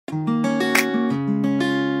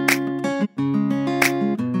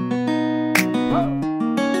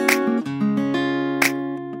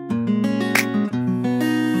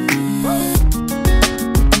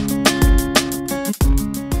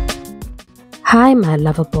Hi, my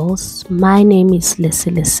lovables. My name is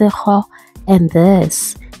Lesego, and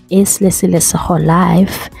this is Lesego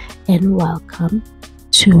Live, and welcome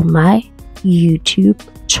to my YouTube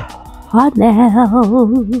channel.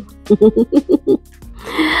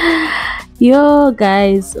 Yo,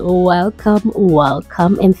 guys,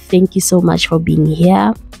 welcome, and thank you so much for being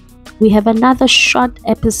here. We have another short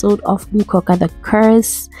episode of Umkhokha The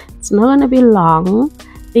Curse. It's not gonna be long.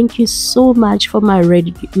 Thank you so much for my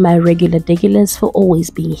regular regulars for always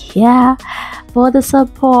being here, for the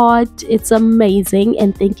support. It's amazing,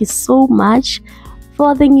 and thank you so much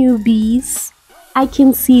for the newbies. I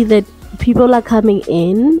can see that people are coming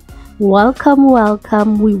in. Welcome.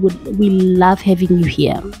 We love having you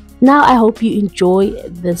here. Now I hope you enjoy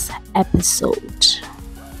this episode.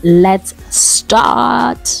 Let's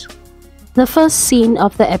start. The first scene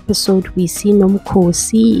of the episode, we see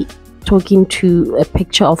Nomkhosi talking to a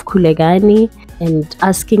picture of Kulegani and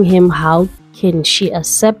asking him how can she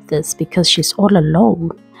accept this because she's all alone.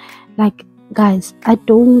 Like, guys, I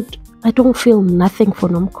don't feel nothing for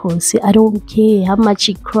Nomkhosi. I don't care how much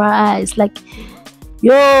he cries. Like,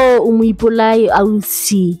 yo, Umipulai, I will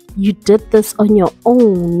see you did this on your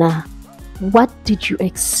own. What did you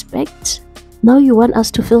expect? Now you want us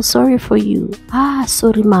to feel sorry for you.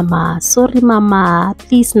 Sorry mama,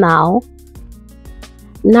 please now.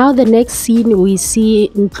 Now the next scene, we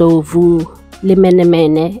see Ndlovu,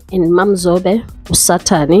 Lemenemene, and Mamzobe,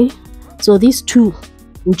 Usatani. So these two,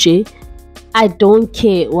 Nje, I don't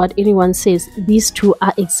care what anyone says, these two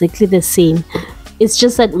are exactly the same. It's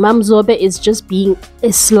just that Mamzobe is just being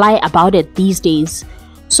sly about it these days.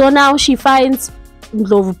 So now she finds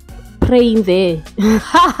Ndlovu praying there.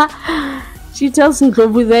 She tells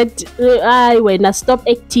Ndlovu that, when I stop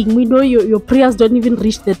acting, we know your prayers don't even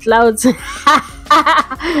reach the clouds.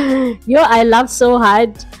 Yo, I laughed so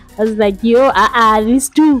hard. I was like, yo, these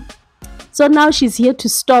two. So now she's here to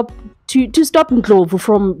stop Ndlovu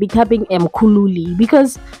from becoming Mkhululi,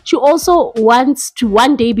 because she also wants to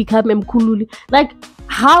one day become Mkhululi. Like,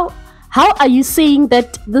 how are you saying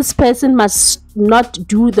that this person must not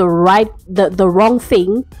do the wrong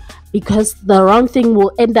thing, because the wrong thing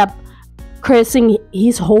will end up cursing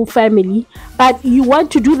his whole family, but you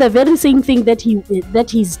want to do the very same thing that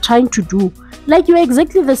he's trying to do? Like, you're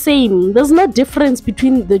exactly the same. There's no difference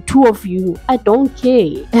between the two of you. I don't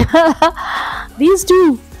care. These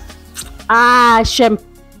two, Shem.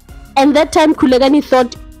 And that time Kulegani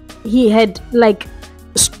thought he had like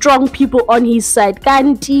strong people on his side.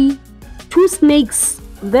 Kanti, two snakes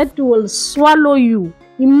that will swallow you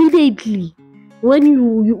immediately. When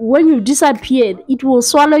you disappeared, it will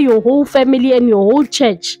swallow your whole family and your whole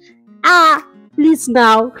church. Please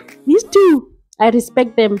now. These two, I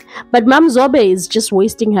respect them. But Mamzobe is just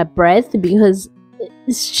wasting her breath because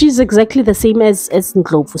she's exactly the same as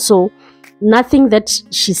Ndlovu. So nothing that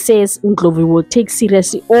she says Ndlovu will take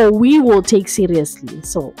seriously, or we will take seriously.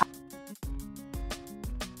 So,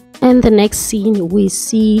 and the next scene, we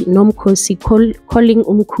see Nomkhosi calling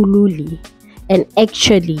Umkhululi, and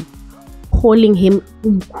actually calling him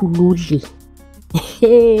Umkhululi.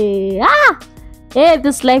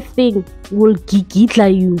 This life thing will gigitla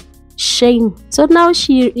you. Shame. So now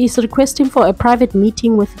she is requesting for a private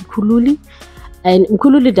meeting with Umkhululi, and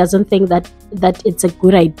Umkhululi doesn't think that it's a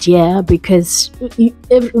good idea, because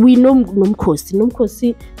we know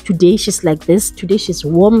Nomkhosi, today she's like this, today she's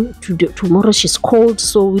warm, tomorrow she's cold,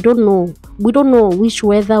 so we don't know which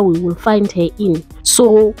weather we will find her in.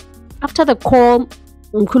 So after the call,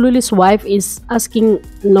 Umkhululi's wife is asking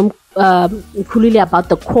Umkhululi about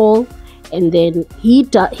the call, and then he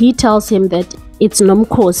tells him that it's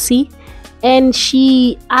Nomkhosi, and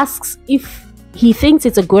she asks if he thinks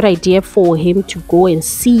it's a good idea for him to go and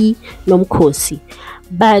see Nomkhosi,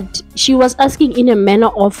 but she was asking in a manner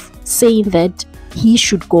of saying that he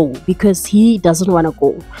should go because he doesn't want to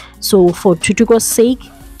go. So for Tutuko's sake,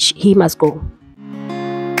 he must go.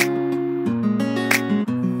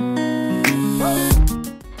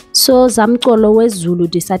 So Zamcolo weZulu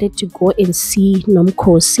decided to go and see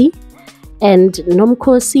Nomkhosi, and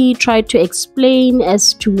Nomkhosi tried to explain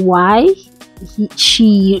as to why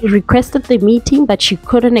she requested the meeting, but she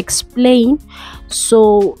couldn't explain.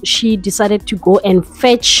 So she decided to go and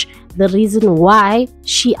fetch the reason why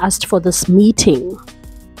she asked for this meeting.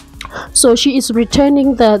 So she is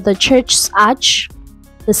returning the church's arch,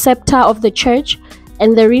 the scepter of the church.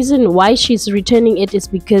 And the reason why she's returning it is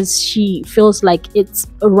because she feels like it's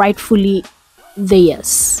rightfully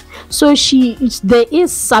theirs. So there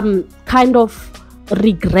is some kind of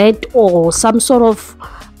regret, or some sort of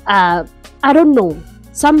I don't know,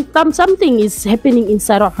 something is happening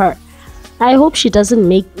inside of her. I hope she doesn't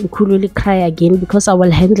make Nkululi cry again, because I will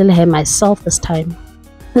handle her myself this time.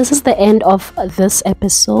 This is the end of this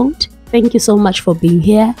episode. Thank you so much for being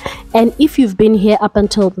here. And if you've been here up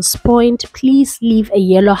until this point, please leave a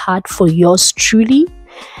yellow heart for yours truly.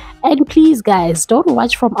 And please, guys, don't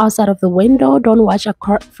watch from outside of the window. Don't watch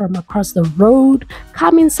from across the road.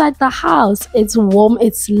 Come inside the house. It's warm.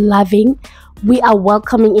 It's loving. We are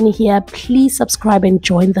welcoming in here. Please subscribe and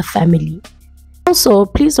join the family. Also,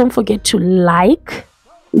 please don't forget to like.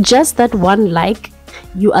 Just that one like,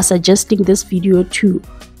 you are suggesting this video to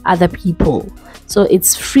other people. So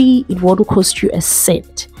it's free. It won't cost you a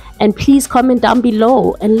cent. And please comment down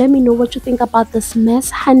below and let me know what you think about this mess,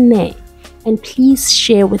 honey. And please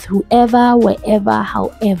share with whoever, wherever,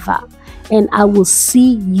 however. And I will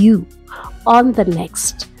see you on the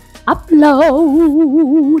next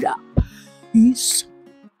upload. Peace.